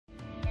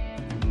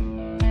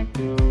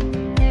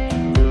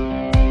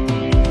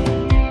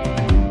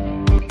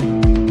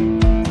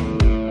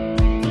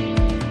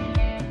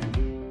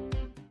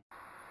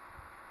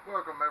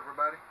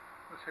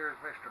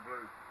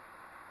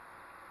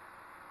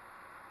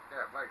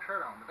Got a black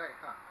shirt on today,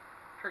 huh?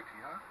 Tricky,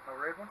 huh? A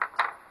red one?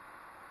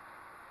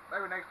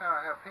 Maybe next time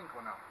I have a pink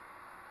one on.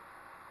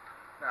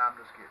 Nah, I'm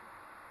just kidding.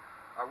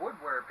 I would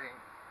wear pink,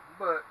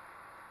 but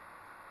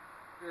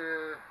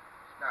it's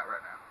not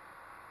right now.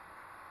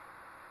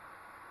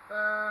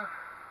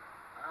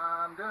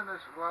 I'm doing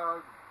this vlog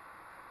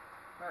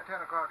about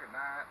 10 o'clock at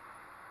night,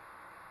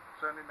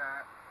 Sunday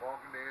night.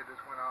 Walking Dead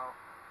just went off.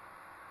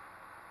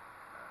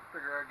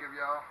 Figure I'd give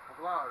y'all a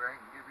vlog. I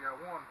ain't give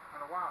y'all one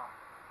in a while.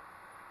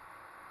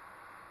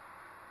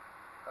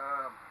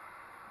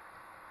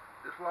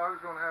 This vlog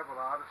is going to have a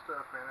lot of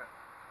stuff in it.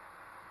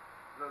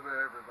 A little bit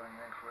of everything,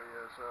 actually.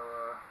 So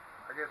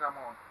I guess I'm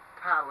going to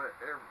title it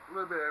a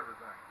little bit of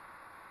everything.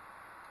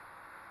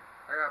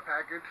 I got a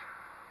package.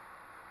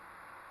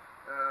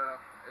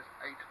 It's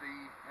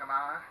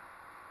HDMI.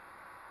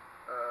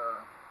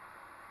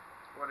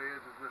 What it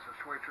is this a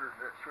switcher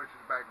that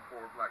switches back and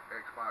forth like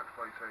Xbox,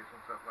 PlayStation,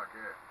 stuff like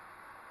that.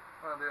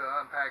 I'm going to do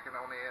an unpacking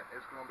on it.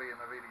 It's going to be in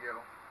the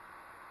video.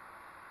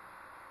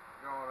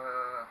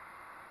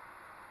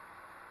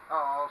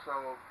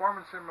 Also,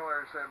 Farming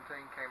Simulator 17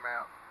 came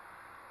out.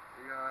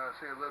 You're going to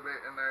see a little bit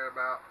in there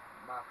about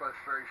my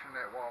frustration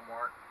at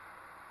Walmart.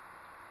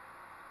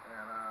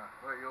 And,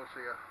 well, you'll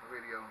see a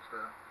video and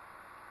stuff.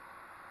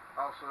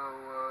 Also,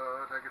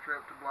 take a trip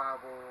to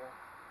Blyville.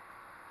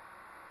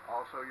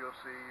 Also, you'll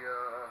see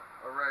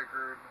a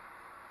record.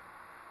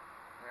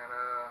 And,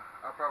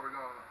 I'm probably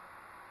going to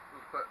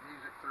just put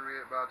music through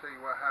it, but I'll tell you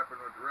what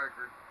happened with the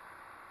record.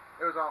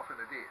 It was off in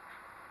the ditch.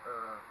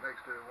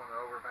 Next to one of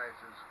the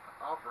overpasses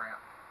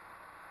off-ramp.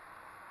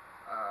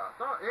 I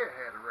thought it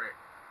had a wreck,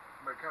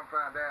 but come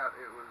find out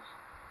it was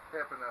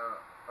helping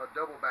a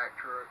double-back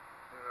truck.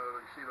 You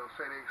know, you see those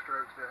FedEx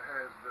trucks that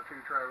has the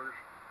two trailers.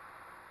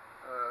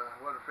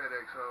 Wasn't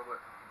FedEx, but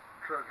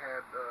the truck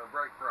had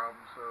brake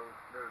problems, so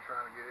they were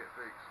trying to get it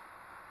fixed.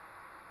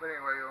 But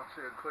anyway, you'll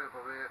see a clip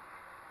of it.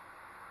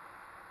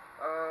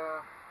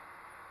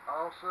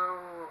 Also,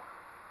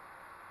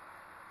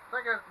 I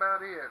think that's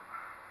about it.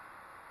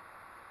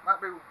 Might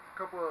be a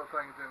couple other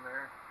things in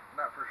there,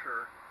 not for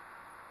sure.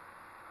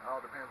 All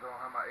depends on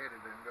how my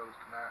editing goes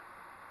tonight.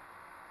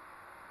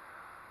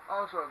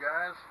 Also,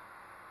 guys,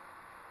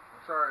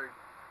 I'm sorry,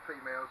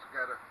 females,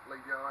 gotta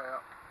leave y'all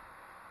out.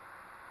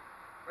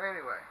 But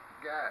anyway,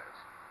 guys,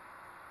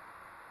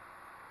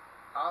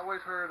 I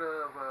always heard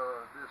of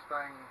this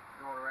thing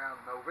going around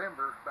in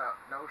November about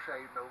No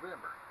Shave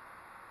November.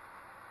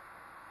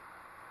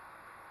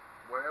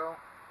 Well,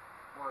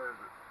 what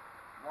is it?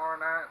 Tomorrow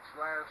night's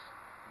last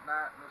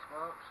night in this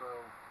month, so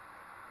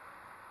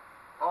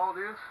all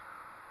this,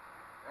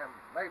 and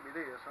maybe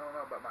this, I don't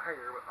know about my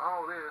hair, but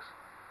all this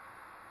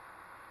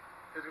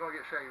is going to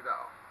get shaved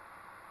off.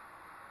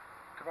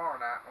 Tomorrow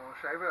night, I'm going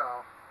to shave it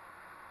off,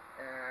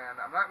 and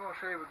I'm not going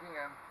to shave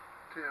again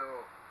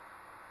till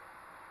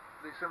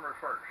December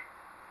 1st,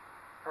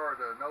 for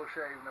the No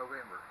Shave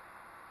November.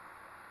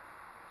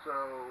 So,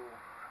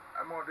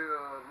 I'm going to do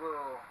a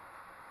little,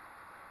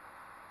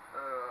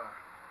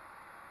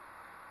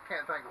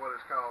 can't think of what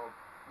it's called.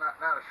 Not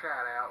a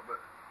shout out,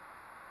 but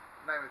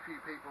name a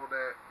few people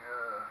that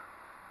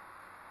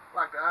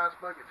like the ice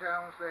bucket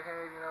challenge they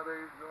had. You know,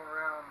 they was going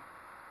around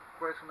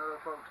questioning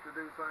other folks to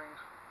do things.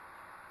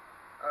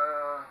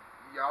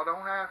 Y'all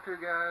don't have to,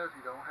 guys.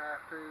 You don't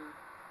have to,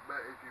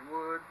 but if you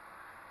would,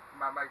 you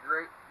might make a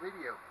great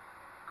video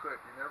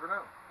clip. You never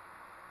know.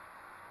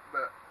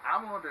 But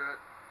I'm gonna do it.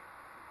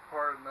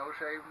 Part of No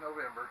Shave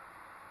November.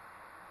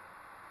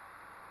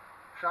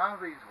 Sean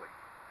Beasley,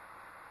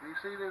 do you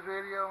see this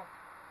video?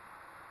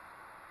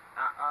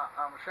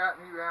 I'm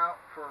shouting you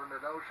out for the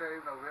No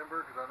Shave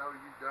November because I know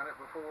you've done it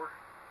before.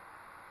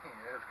 Yeah,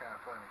 that's kind of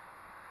funny.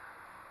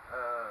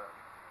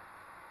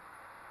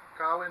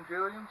 Colin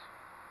Julians,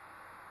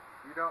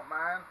 if you don't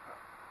mind,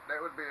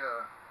 that would be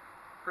a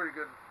pretty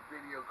good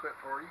video clip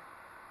for you.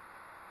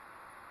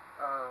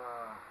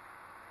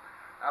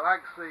 I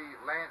like to see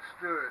Lance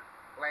Stewart,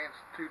 Lance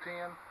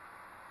 210,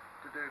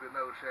 to do the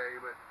no shave,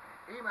 but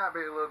he might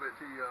be a little bit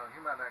too young. He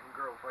might not can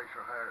grow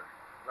facial hair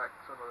like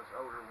some of us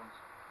older ones.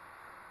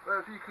 But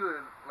if you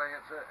could,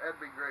 Lance, that'd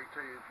be great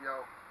too if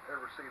y'all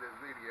ever see this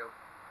video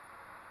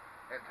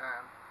in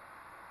time.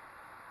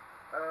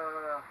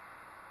 There's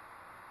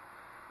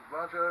a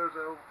bunch of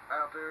others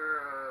out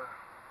there.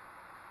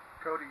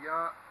 Cody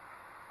Yunt,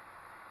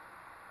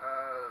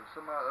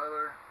 some of my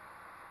other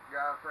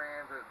guy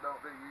friends that don't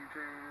do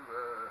YouTube,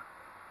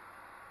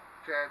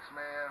 Chad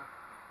Smith,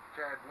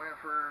 Chad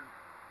Winford.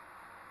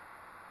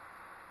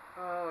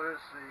 Let's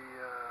see,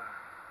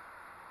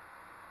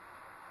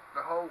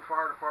 the whole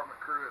fire department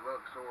crew at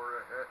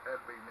Luxora,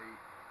 that'd be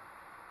neat.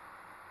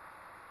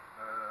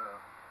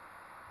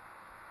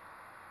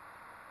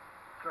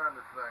 Trying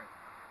to think.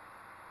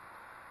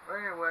 But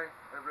anyway,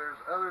 if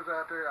there's others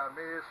out there I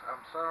miss,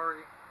 I'm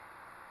sorry.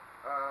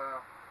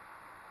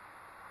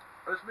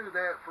 Let's do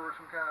that for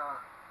some kind of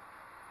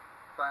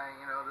thing,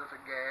 you know, just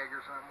a gag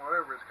or something,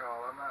 whatever it's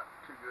called. I'm not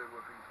too good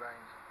with these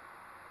things.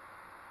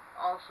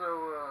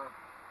 Also,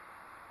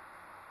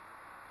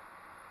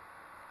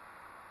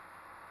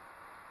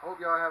 hope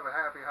y'all have a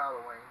happy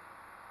Halloween.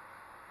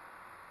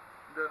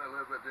 I'm doing it a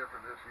little bit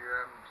different this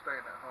year. I'm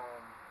staying at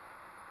home,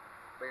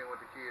 being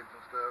with the kids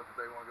and stuff. If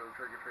they want to go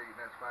trick-or-treating,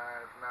 that's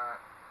fine. If not,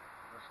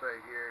 I'm going to stay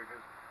here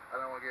because I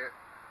don't want to get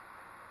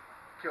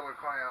killer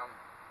clown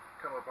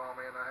come up on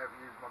me and I have to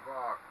use my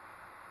Glock.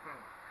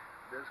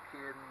 Just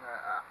kidding.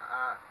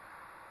 I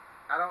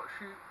don't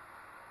shoot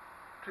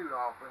too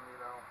often, you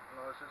know,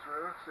 unless it's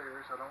real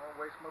serious. I don't want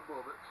to waste my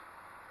bullets.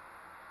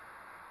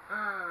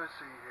 Let's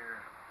see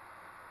here.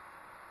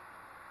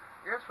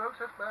 Yes, folks,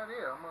 that's about it.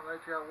 I'm going to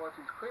let y'all watch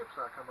these clips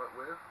I come up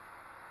with.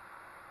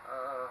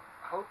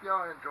 Hope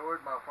y'all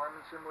enjoyed my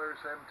Farming Simulator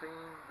 17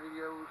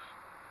 videos.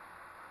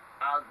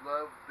 I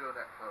love doing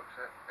that, folks.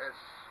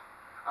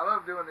 I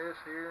love doing this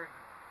here.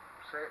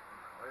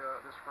 Well,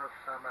 this is the first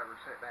time I ever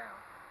sat down.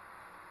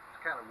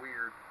 It's kind of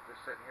weird,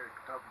 just sitting here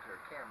talking to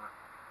a camera.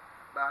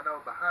 But I know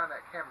behind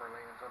that camera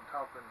lens, I'm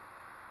talking,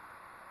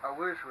 I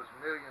wish was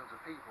millions of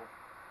people.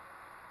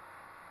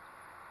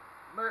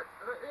 But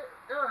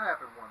it'll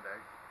happen one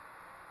day.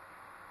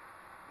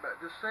 But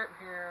just sitting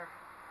here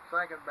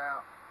thinking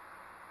about,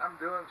 I'm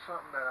doing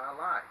something that I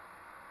like.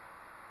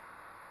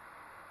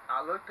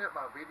 I looked at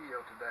my video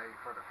today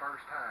for the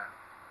first time.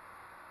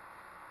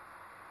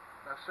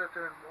 And I sat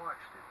there and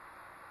watched it.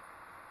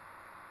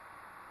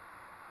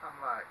 I'm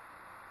like,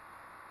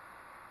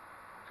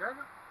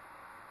 Jacob?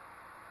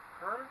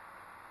 Carter?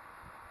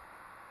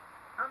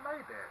 I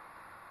made that.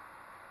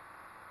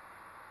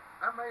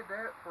 I made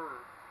that for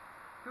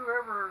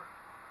whoever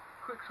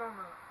clicks on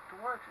to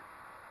watch it.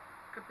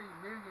 Could be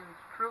millions,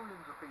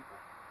 trillions of people.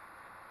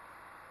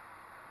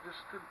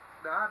 Just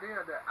the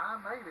idea that I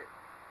made it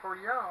for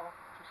y'all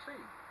to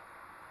see.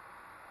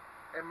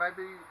 And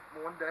maybe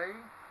one day,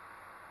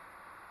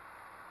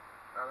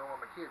 I don't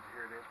want my kids to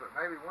hear this, but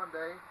maybe one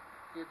day,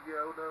 kids get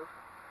old enough,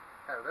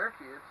 have their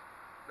kids,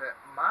 that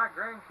my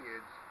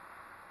grandkids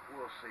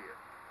will see it.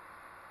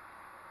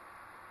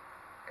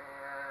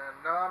 And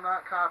no, I'm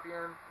not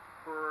copying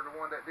for the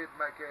one that did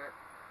make it,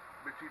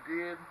 but you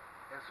did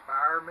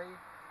inspire me.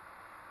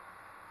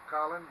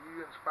 Colin,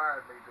 you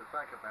inspired me to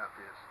think about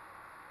this.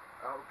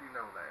 I hope you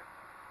know that.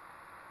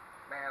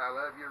 Man, I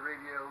love your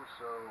videos,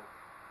 so,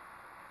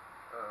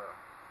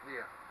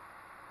 yeah.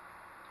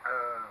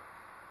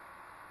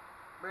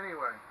 But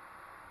anyway,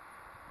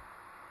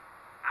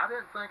 I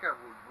didn't think I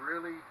would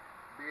really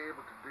be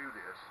able to do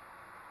this.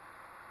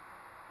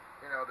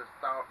 You know, just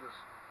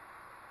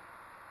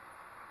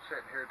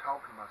sitting here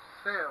talking to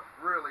myself,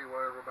 really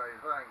what everybody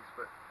thinks,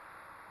 but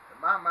in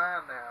my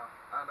mind now,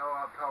 I know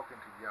I'm talking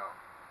to y'all.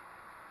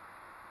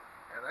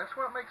 And that's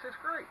what makes this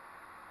great.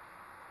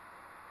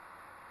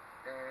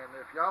 And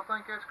if y'all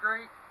think that's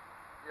great,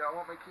 y'all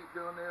want me to keep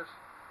doing this,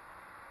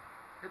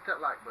 hit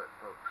that like button,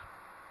 folks.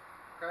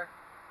 Okay?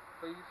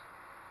 Please?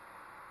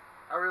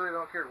 I really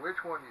don't care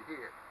which one you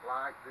hit.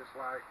 Like,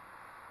 dislike.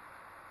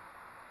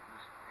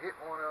 Just hit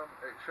one of them.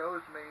 It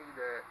shows me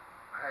that,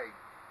 hey,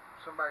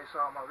 somebody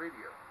saw my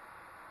video.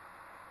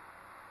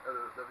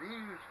 The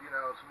views, you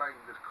know, somebody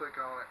can just click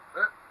on it.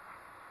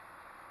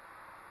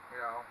 You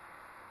know,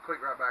 click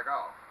right back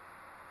off.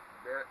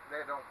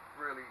 That don't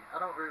really, I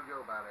don't really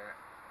go by that.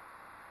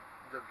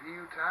 The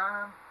view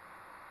time,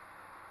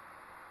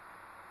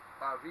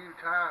 my view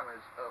time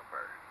is up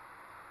there.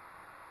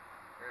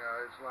 You know,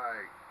 it's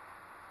like,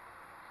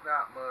 it's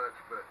not much,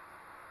 but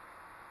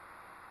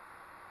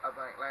I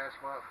think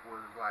last month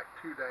was like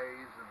 2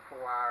 days and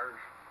 4 hours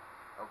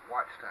of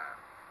watch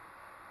time.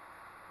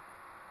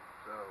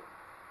 So,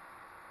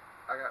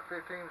 I got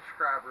 15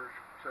 subscribers,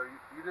 so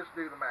you just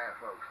do the math,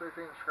 folks.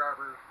 15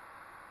 subscribers,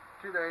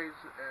 2 days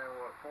and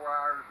 4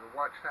 hours of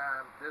watch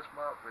time. This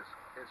month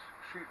it's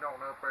shooting on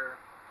up there,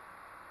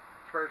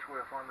 especially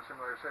with Farming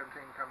Simulator 17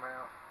 come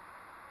out.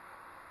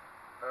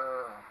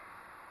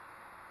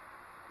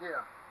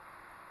 Yeah,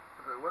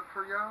 if it wasn't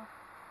for y'all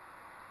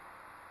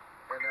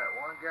and that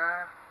one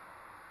guy,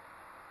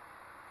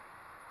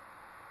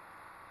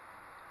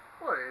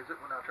 what is it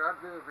when I try to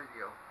do a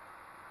video,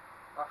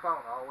 my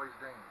phone always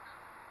dings.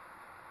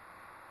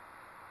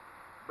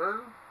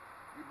 Boo,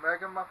 you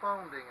making my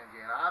phone ding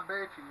again. I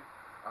bet you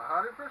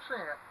 100%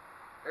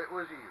 it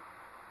was you.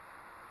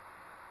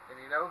 And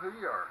you know who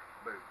you are,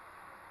 boo.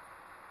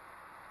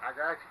 I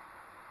got you.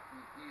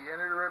 You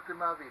interrupted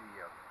my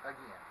video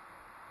again.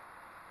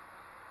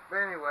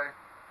 But anyway,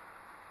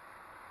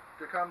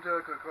 to come to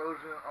a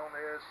conclusion on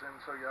this, and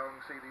so y'all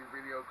can see these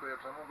video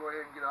clips, I'm going to go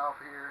ahead and get off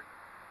here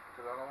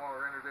because I don't want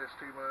to render this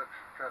too much.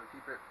 Try to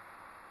keep it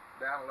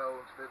down low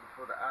instead of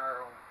for the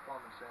hour on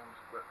Farming Sims.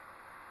 But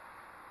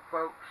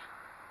folks,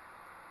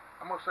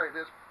 I'm going to say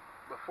this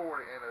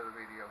before the end of the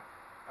video.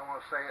 I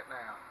want to say it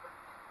now.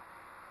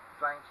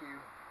 Thank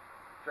you,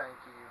 thank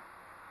you,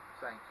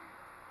 thank you.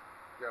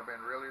 Y'all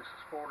been really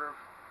supportive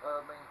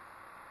of me.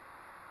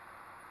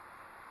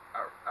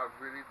 I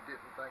really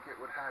didn't think it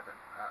would happen.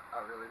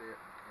 I really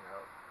didn't, you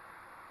know.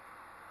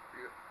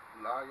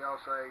 A lot of y'all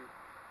say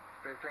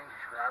 15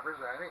 subscribers,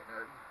 that ain't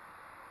nothing.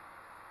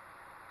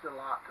 It's a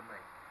lot to me.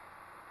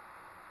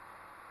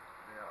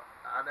 You know,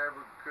 I never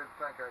could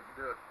think I could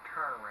do a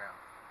turnaround.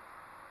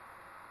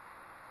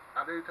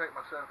 I do take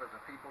myself as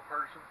a people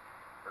person,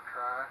 or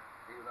try,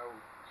 even though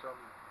some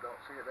don't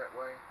see it that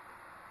way.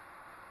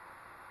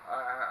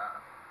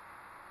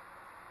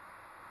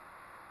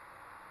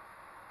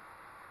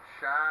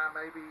 Shy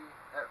maybe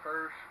at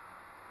first,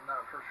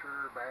 not for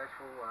sure.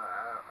 Bashful,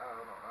 I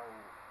don't know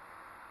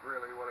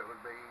really what it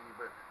would be,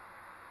 but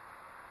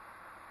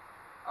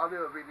I'll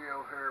do a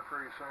video here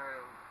pretty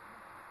soon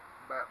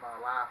about my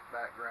life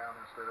background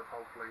and stuff,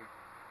 hopefully.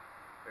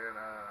 And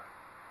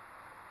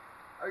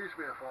I used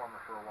to be a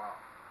farmer for a while.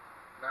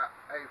 Not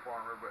a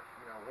farmer, but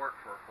worked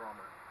for a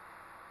farmer.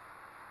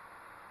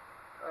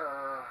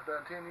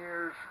 Done 10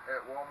 years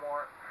at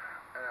Walmart,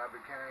 and I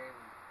became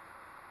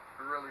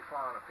really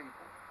fond of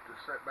people.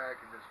 Just sit back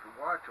and just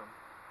watch them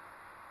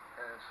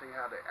and see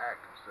how they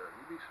act and stuff.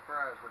 You'd be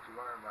surprised what you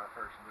learn about a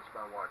person just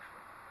by watching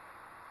them.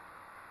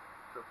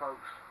 So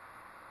folks,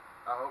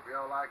 I hope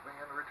y'all like me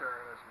in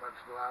return as much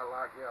as I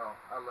like y'all.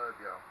 I love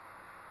y'all.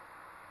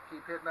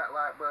 Keep hitting that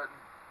like button,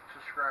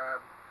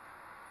 subscribe.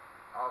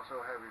 Also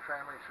have your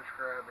family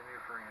subscribe and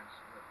your friends.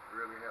 That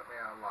really helped me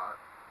out a lot.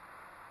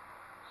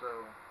 So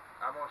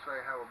I'm going to say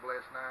have a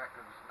blessed night,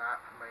 because it's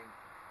night for me.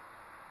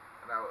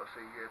 And I will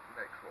see you at the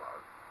next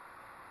vlog.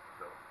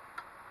 So,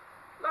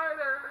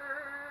 later!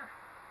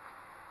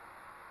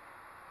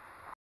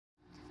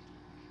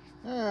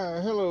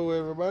 Hello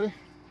everybody.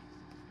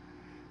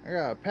 I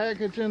got a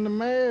package in the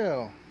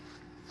mail.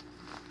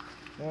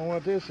 Don't know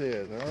what this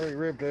is. I already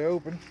ripped it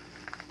open.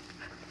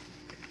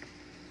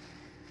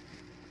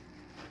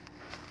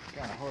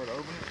 Kind of hard to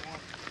open it.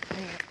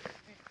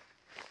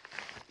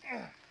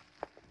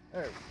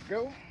 There we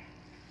go.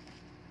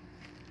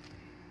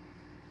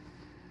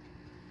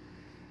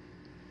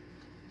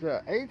 It's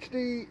a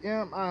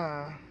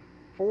HDMI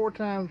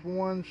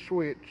 4x1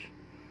 switch,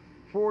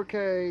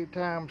 4K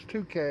times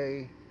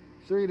 2K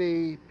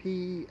 3D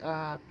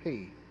PIP.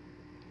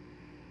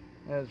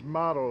 It's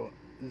model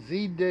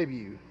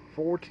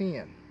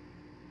ZW410.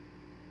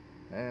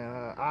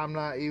 And I'm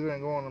not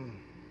even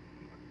going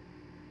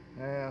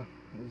to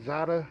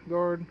Zeta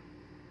Guard.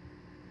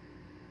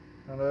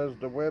 And that's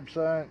the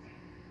website.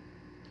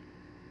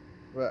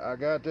 But I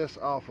got this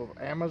off of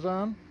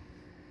Amazon.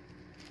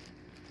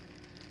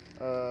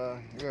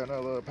 Got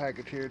another little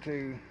package here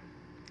too.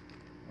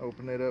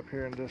 Open it up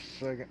here in just a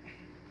second.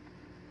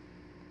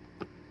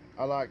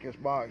 I like this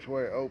box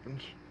where it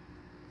opens.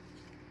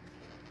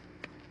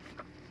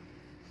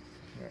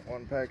 Got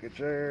one package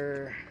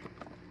there.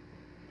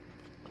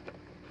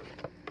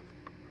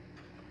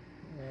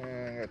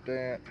 And I got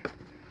that.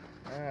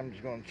 I'm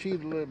just going to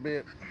cheat a little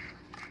bit.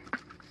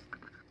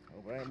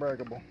 Hope it ain't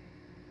breakable.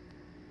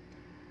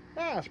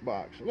 Nice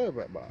box. I love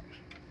that box.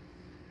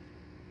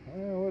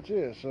 What's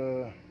this?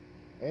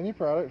 Any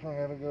product from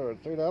Category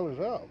 $3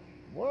 off.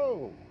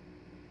 Whoa!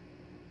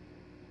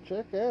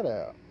 Check that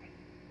out.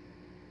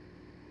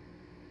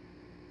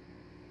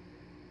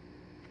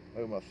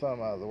 Move my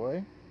thumb out of the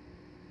way.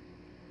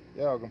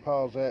 Y'all can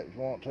pause that if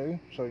you want to,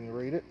 so you can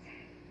read it.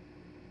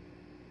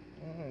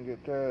 And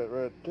get that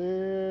right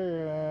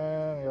there,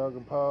 and y'all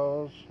can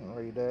pause and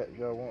read that if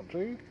y'all want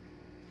to.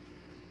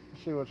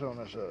 Let's see what's on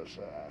this other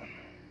side.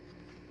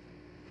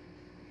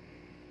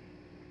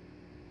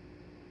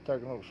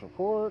 Technical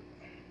support,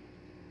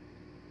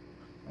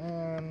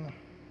 and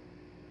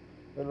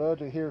they'd love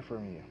to hear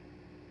from you.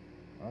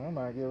 I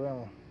might give them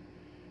a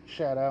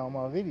shout out on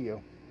my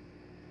video.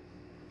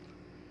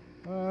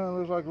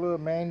 Looks like a little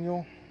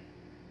manual.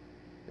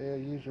 Yeah,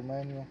 user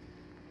manual.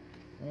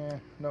 Yeah,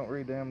 don't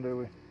read them, do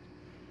we?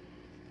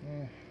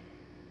 Yeah.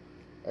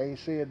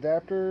 AC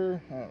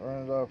adapter that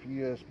runs off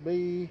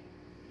USB.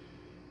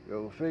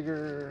 Go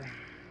figure.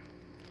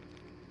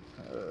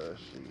 Let's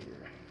see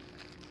here.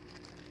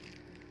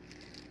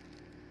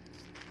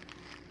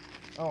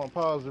 I'm gonna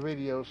pause the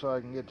video so I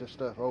can get this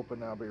stuff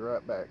open. I'll be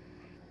right back.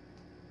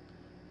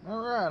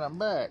 Alright, I'm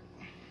back.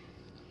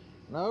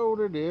 And I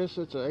ordered this.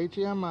 It's a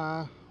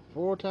HDMI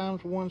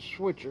 4x1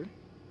 switcher.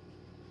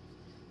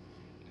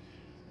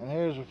 And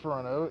here's the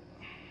front of it.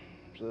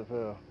 So if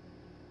it'll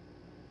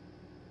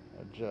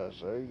adjust.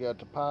 So you got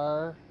the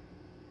power.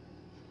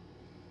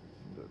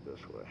 Do it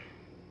this way.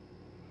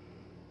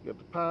 You got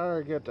the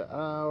power, you got the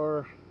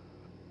hour,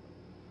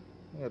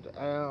 you got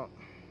the out.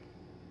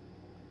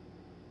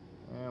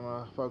 And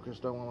my focus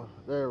don't want to,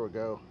 there we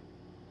go.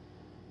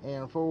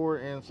 N4,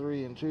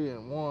 N3, and 2,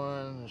 and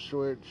 1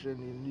 switch,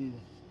 and you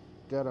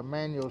got a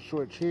manual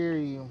switch here.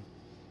 You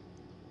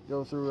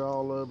go through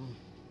all of them.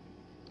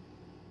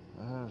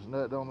 There's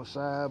nothing on the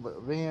side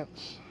but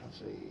vents. Let's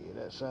see,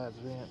 that side's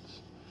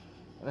vents.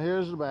 And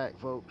here's the back,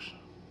 folks.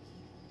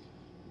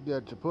 You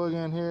got your plug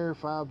in here,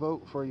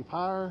 5-volt for your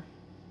power.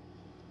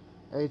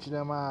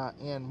 HDMI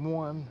in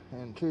 1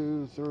 and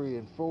 2, 3,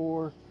 and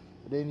 4.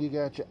 And then you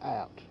got your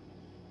out.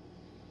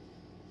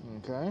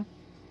 Okay.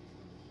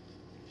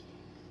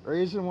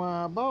 Reason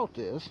why I bought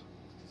this,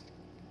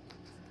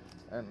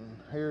 and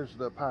here's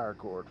the power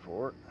cord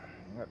for it.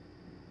 You got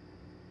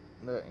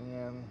the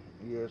in,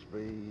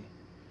 USB,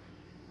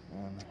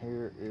 and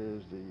here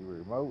is the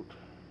remote.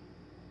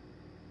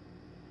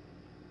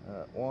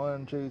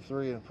 1, 2,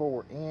 3, and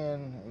 4 in,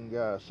 and you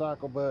got a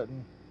cycle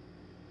button.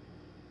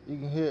 You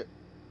can hit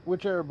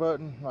whichever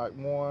button, like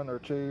 1 or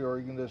 2, or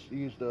you can just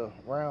use the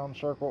round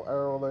circle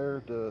arrow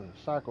there to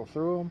cycle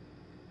through them.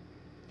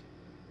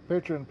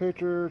 Picture in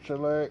picture,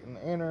 select and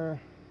enter,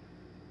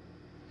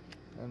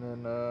 and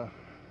then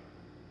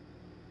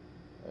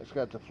it's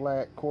got the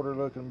flat quarter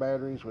looking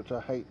batteries, which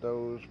I hate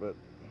those, but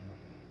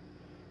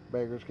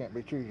beggars can't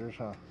be choosers,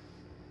 huh?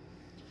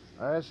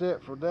 That's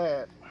it for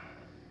that.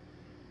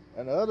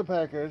 And the other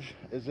package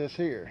is this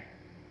here.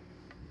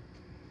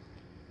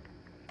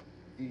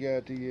 You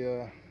got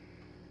the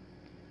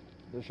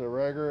this a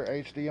regular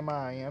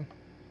HDMI in.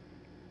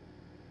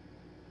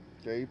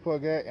 Okay, you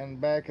plug that in the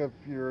back of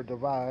your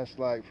device.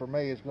 Like for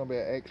me, it's going to be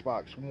an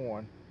Xbox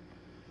One,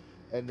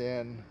 and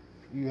then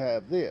you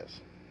have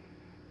this.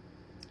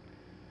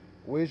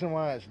 Reason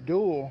why it's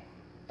dual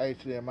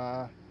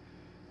HDMI,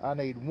 I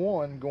need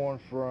one going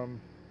from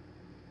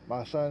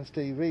my son's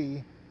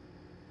TV.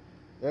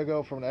 They'll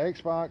go from the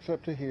Xbox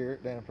up to here,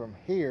 then from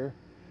here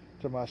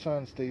to my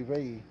son's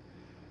TV,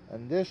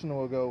 and this one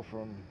will go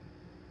from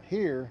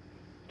here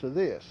to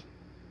this.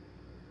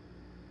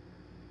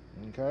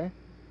 Okay?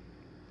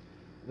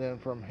 Then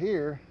from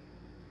here,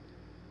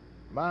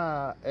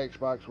 my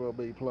Xbox will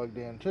be plugged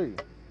in too.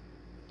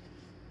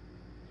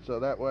 So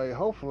that way,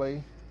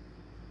 hopefully,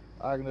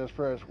 I can just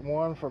press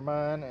 1 for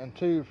mine and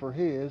 2 for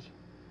his,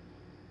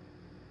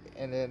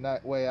 and then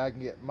that way I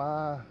can get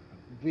my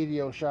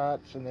video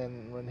shots, and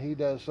then when he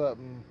does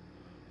something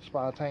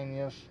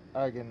spontaneous,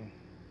 I can,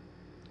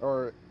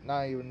 or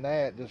not even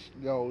that, just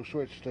go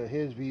switch to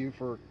his view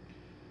for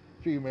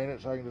a few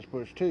minutes. I can just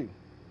push 2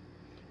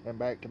 and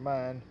back to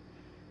mine.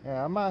 And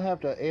I might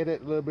have to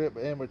edit a little bit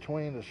in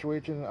between the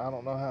switching. I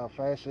don't know how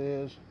fast it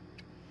is,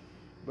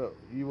 but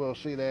you will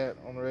see that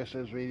on the rest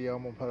of this video.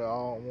 I'm gonna put it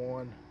all in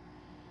one.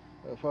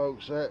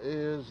 Folks, that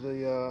is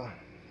the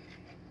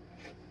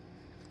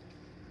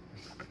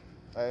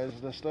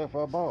stuff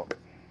I bought.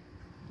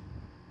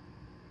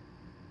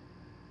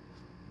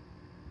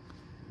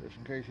 Just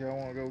in case y'all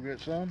want to go get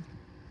some.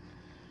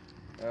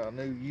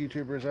 New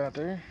YouTubers out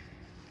there.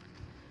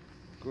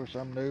 Of course,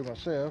 I'm new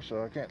myself,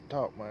 so I can't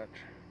talk much.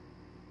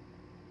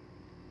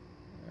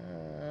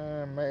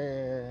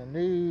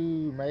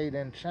 New made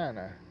in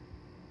China.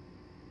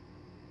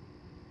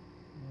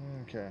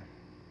 Okay.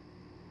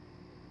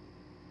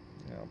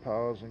 I'll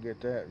pause and get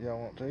that if y'all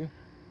want to.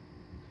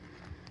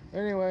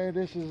 Anyway,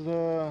 this is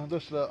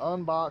the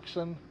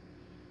unboxing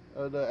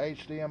of the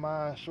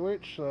HDMI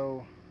switch.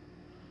 So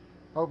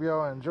hope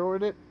y'all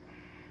enjoyed it.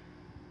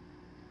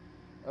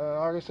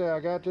 Like I said, I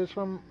got this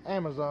from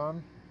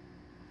Amazon,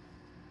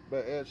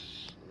 but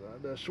it's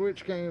the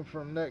switch came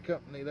from that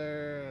company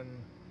there, and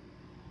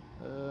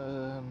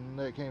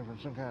that came from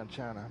some kind of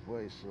China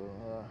place.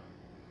 So,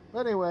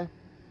 but anyway,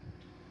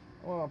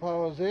 I want to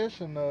pause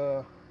this and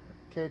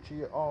catch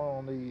you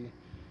on the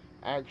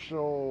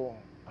actual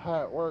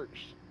how it works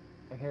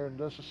in here in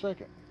just a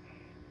second.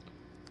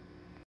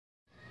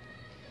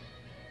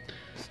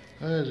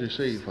 As you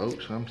see,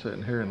 folks, I'm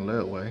sitting here in the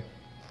Lettway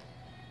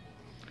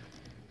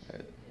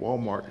at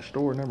Walmart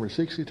store number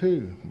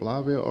 62,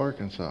 Blytheville,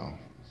 Arkansas.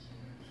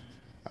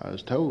 I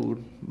was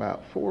told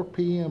about 4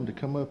 p.m. to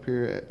come up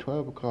here at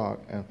 12 o'clock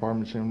and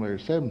Farming Simulator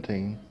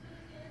 17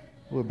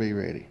 will be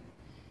ready.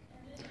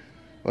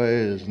 Well, it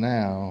is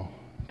now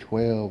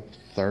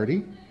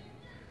 12:30,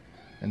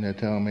 and they're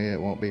telling me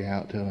it won't be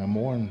out till in the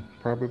morning,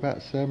 probably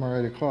about 7 or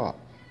 8 o'clock.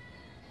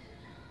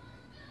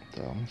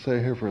 So I'm going to stay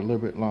here for a little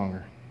bit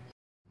longer.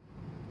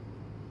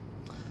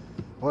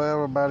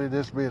 Well, everybody,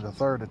 this will be the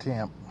third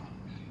attempt.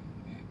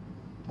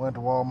 Went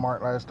to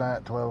Walmart last night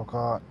at 12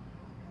 o'clock.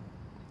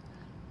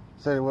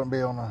 Said it wouldn't be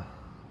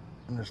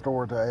in the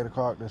store till 8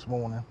 o'clock this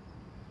morning.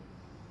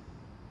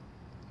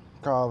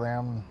 Called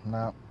them,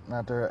 no,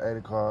 not there at 8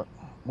 o'clock.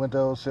 Went to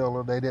Old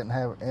Silver, they didn't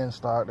have it in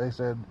stock. They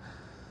said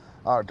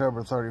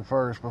October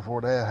 31st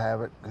before they'll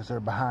have it because they're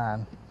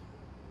behind.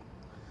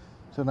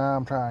 So now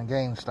I'm trying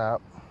GameStop.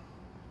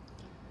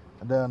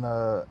 I done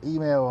an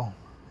email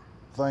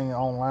thing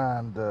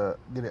online to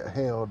get it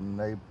held, and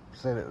they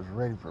said it was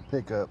ready for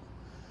pickup.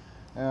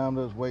 And I'm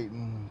just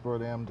waiting for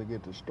them to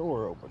get the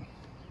store open.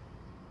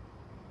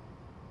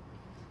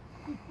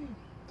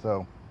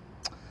 So,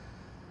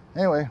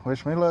 anyway,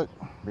 wish me luck.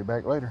 Be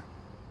back later.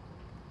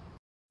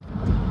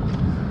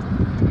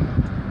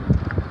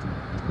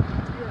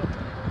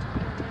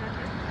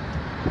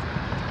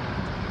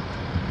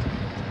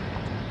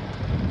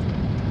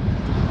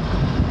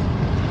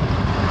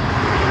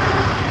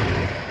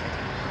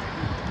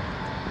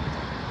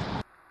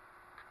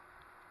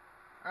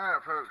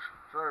 Alright, folks,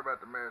 sorry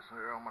about the mess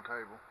here on my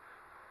table.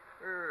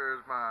 Here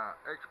is my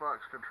Xbox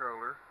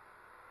controller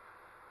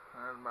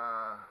and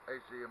my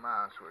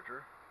HDMI switcher,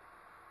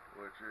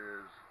 which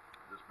is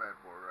this bad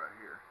boy right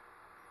here.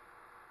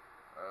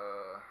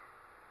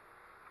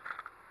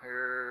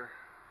 Here,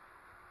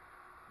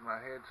 my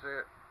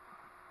headset,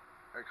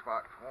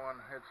 Xbox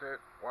One headset,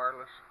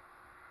 wireless.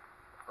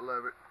 I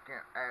love it.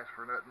 Can't ask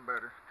for nothing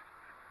better.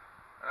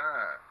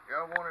 Alright,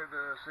 y'all wanted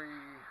to see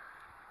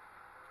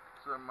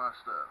some of my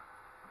stuff.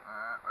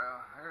 Alright,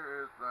 well,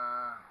 here is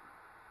my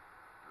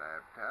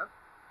laptop.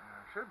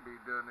 I should be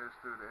doing this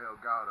through the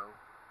Elgato.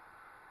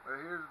 But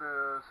here's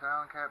the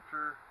sound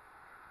capture.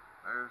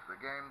 There's the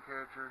game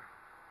catcher.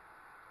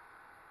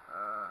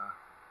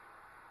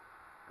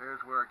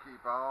 Here's where I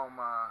keep all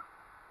my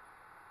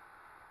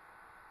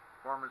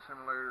Farming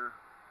Simulator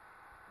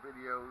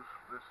videos.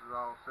 This is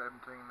all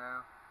 17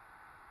 now.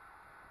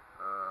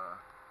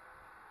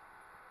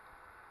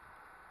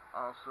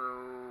 Also,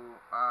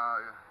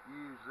 I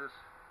use this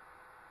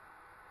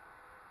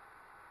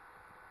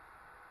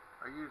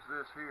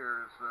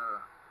here as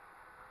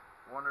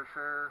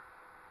Wondershare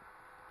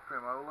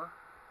Tremola.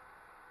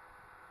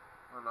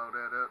 We'll load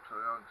that up so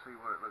y'all can see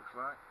what it looks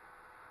like.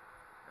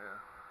 Yeah.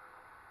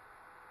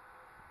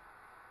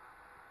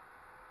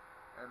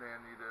 And then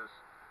you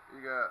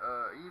got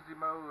easy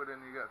mode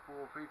and you got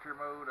full feature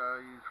mode. I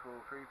use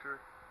full feature.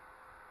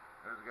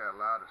 It's got a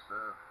lot of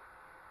stuff.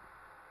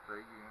 So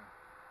you can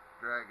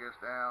drag this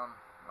down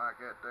like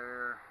that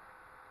there.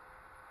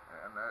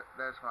 And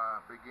that's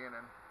my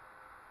beginning.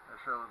 It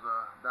shows a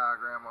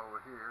diagram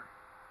over here.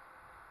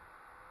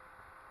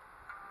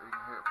 You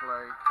can hit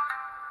play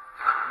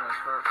and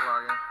start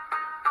playing.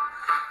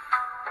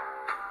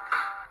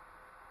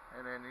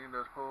 And then you can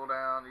just pull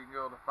down, you can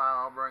go to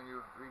file, bring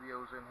your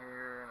videos in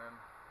here, and then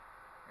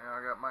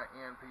I got my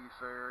end piece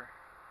there.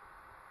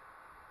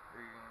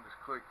 You can just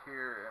click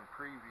here and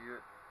preview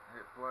it,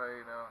 hit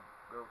play, and I'll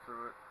go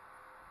through it.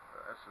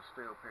 That's a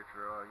still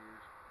picture I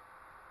use.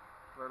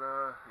 But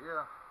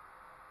yeah,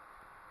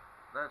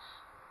 that's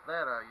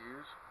that I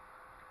use.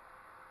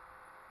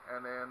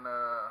 And then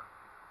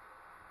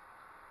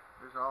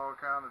there's all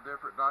kind of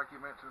different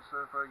documents and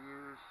stuff I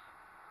use.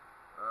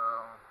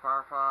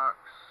 Firefox,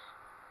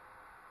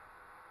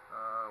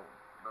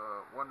 the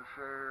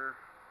Wondershare,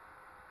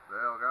 the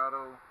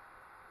Elgato.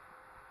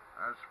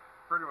 That's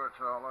pretty much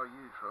all I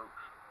use,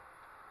 folks.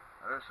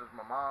 This is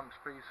my mom's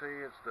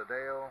PC. It's the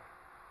Dell.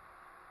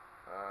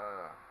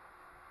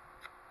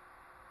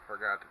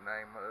 Forgot the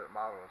name of the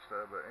model and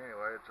stuff, but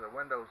anyway, it's a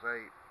Windows 8.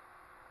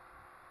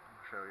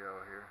 I'll show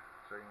y'all here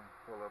so you can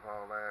pull up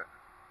all that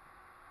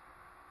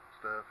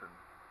stuff and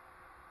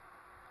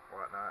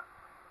whatnot.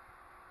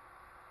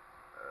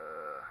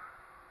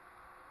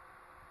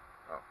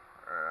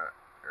 Alright,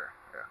 here,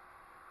 yeah.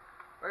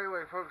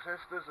 Anyway, folks,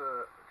 that's just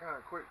a kind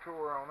of quick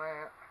tour on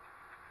that.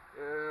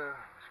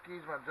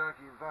 Excuse my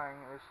junky thing.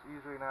 It's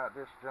usually not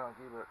this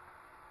junky, but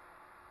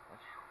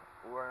that's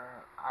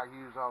where I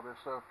use all this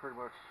stuff pretty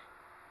much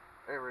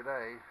every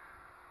day,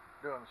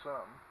 doing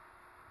something.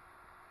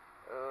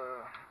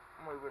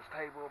 Move this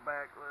table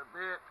back a little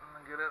bit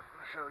and get up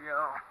and show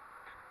y'all.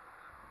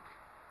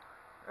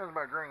 There's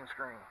my green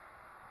screen.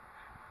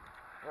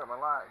 Got my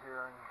light here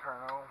I can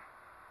turn on.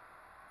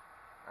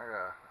 I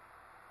gotta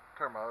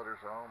turn my others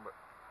on, but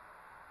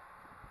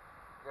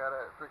got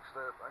that fixed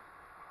up. I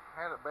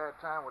had a bad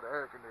time with the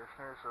air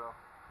conditioner, so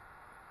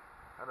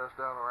I just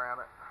done around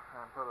it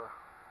and put a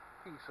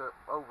piece up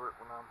over it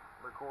when I'm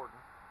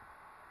recording.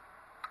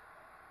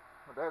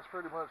 But that's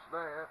pretty much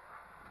that.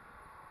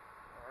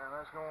 And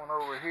that's going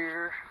over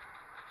here.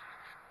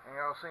 And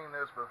y'all seen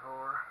this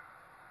before.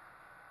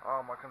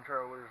 All my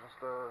controllers and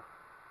stuff.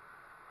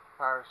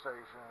 Power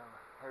station.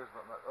 Here's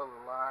my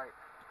other light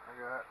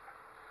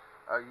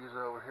I use it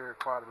over here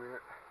quite a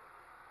bit.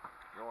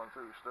 Going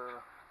through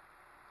stuff.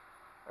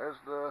 There's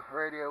the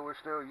radio we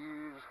still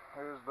use.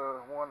 Here's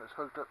the one that's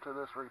hooked up to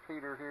this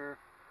repeater here.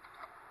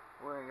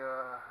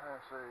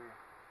 Let's see.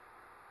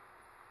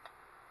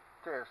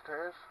 Test.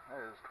 That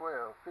is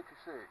 1256.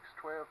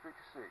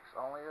 1256.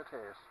 Only a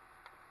test.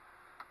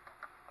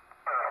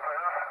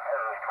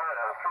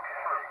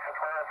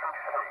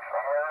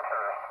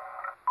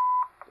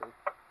 See?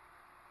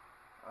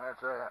 That's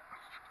that.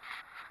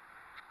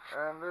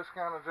 And this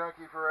kind of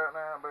junky for right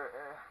now, but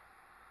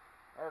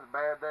that's a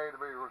bad day to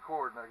be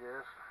recording, I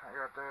guess. I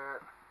got that.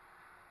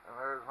 And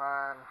there's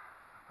mine.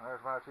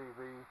 There's my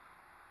TV.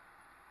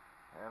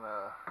 And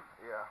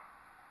yeah.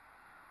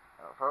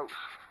 Folks,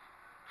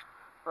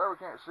 probably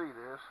can't see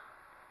this,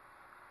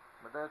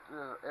 but that's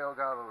the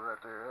Elgato right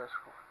there. That's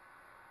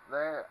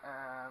that,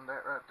 and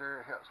that right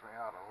there helps me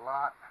out a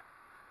lot.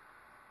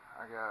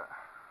 I got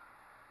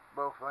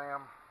both of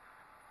them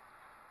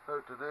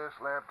hooked to this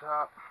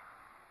laptop.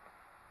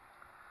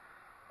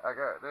 I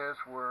got this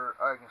where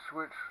I can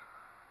switch.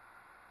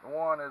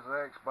 One is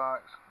the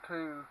Xbox,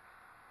 two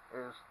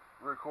is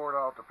record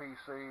off the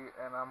PC,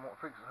 and I'm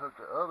fixing to hook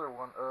the other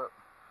one up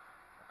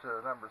to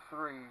number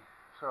 3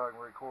 so I can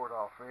record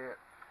off it.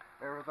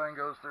 Everything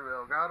goes through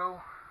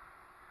Elgato.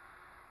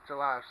 It's a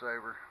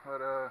lifesaver.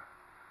 But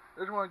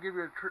just want to give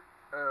you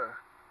a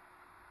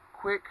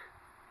quick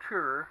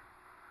tour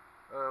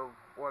of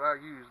what I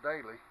use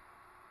daily.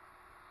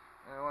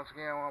 And once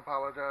again, I want to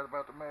apologize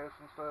about the mess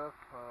and stuff.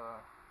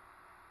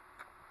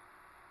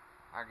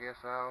 I guess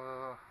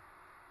I'll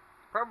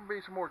probably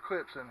be some more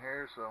clips in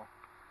here, so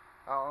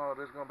I don't know if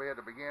this is going to be at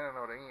the beginning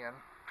or the end.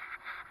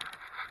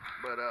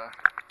 But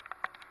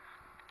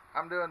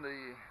I'm doing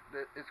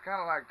it's kind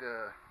of like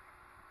the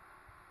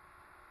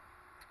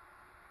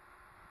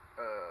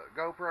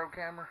GoPro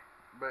camera,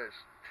 but it's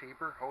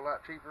cheaper, whole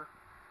lot cheaper.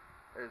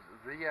 It's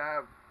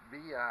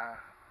VITAR.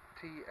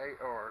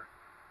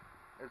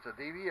 It's a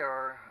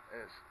DVR.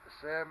 It's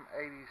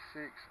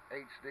 786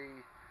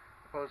 HD,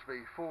 supposed to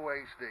be full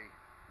HD.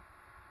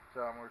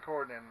 So I'm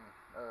recording in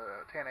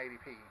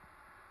 1080p.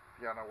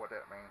 If y'all know what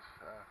that means.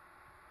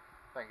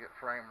 I think it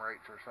frame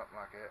rates or something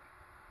like that.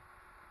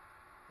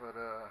 But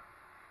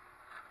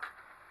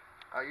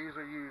I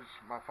usually use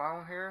my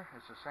phone here.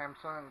 It's a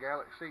Samsung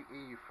Galaxy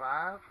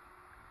E5.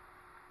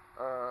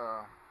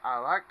 I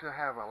like to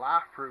have a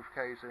life-proof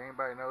case if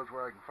anybody knows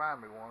where I can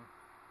find me one.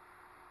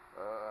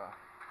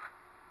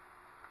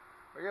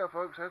 But yeah,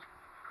 folks, that's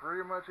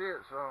pretty much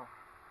it. So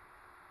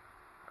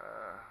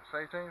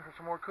stay tuned for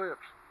some more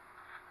clips.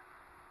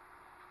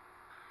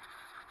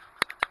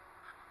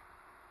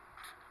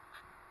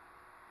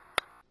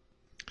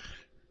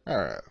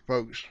 Alright,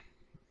 folks.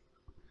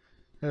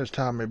 It's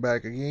Tommy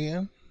back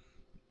again,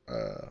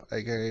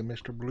 aka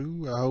Mr.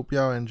 Blue. I hope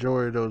y'all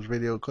enjoyed those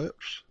video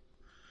clips.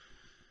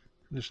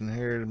 Listen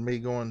here to me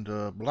going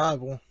to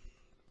Blytheville.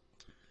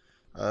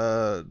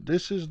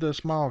 This is the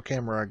small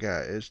camera I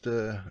got. It's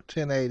the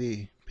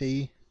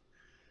 1080p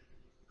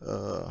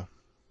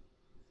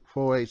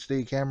full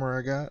HD camera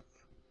I got.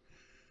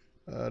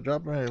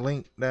 Drop me a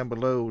link down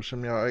below with some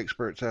of y'all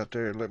experts out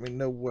there. Let me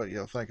know what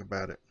y'all think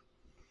about it.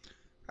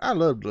 I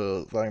love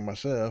the thing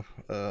myself.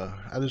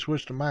 I just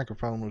wish the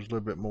microphone was a little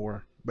bit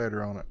more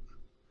better on it.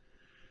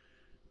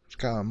 It's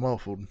kind of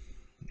muffled.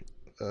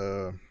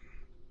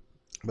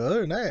 But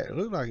other than that, it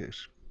looks like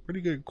it's pretty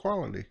good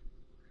quality.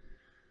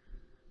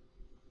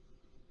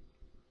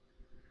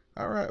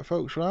 Alright,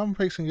 folks, well, I'm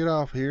fixing to get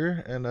off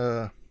here, and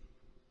there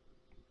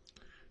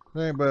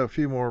ain't but a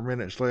few more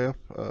minutes left.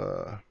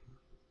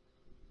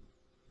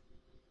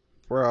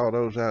 For all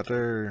those out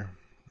there,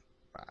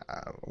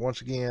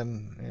 once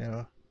again, you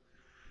know,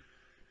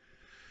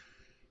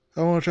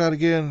 I want to try to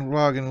get in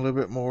vlogging a little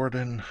bit more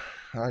than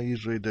I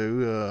usually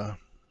do.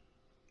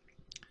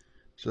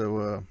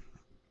 So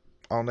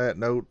on that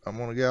note, I'm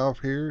going to get off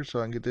here so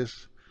I can get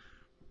this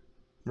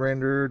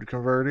rendered,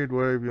 converted,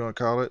 whatever you want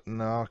to call it,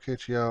 and I'll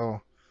catch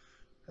y'all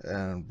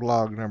in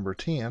vlog number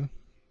 10.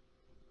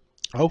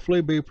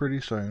 Hopefully be pretty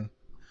soon.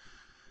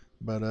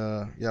 But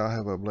y'all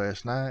have a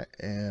blessed night,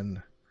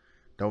 and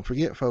don't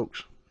forget,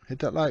 folks, hit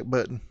that like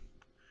button,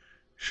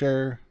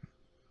 share,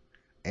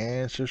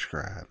 and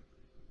subscribe.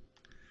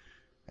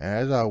 And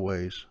as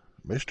always,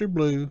 Mr.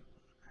 Blue,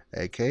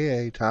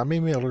 aka Tommy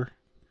Miller.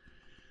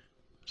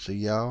 See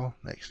y'all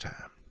next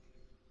time.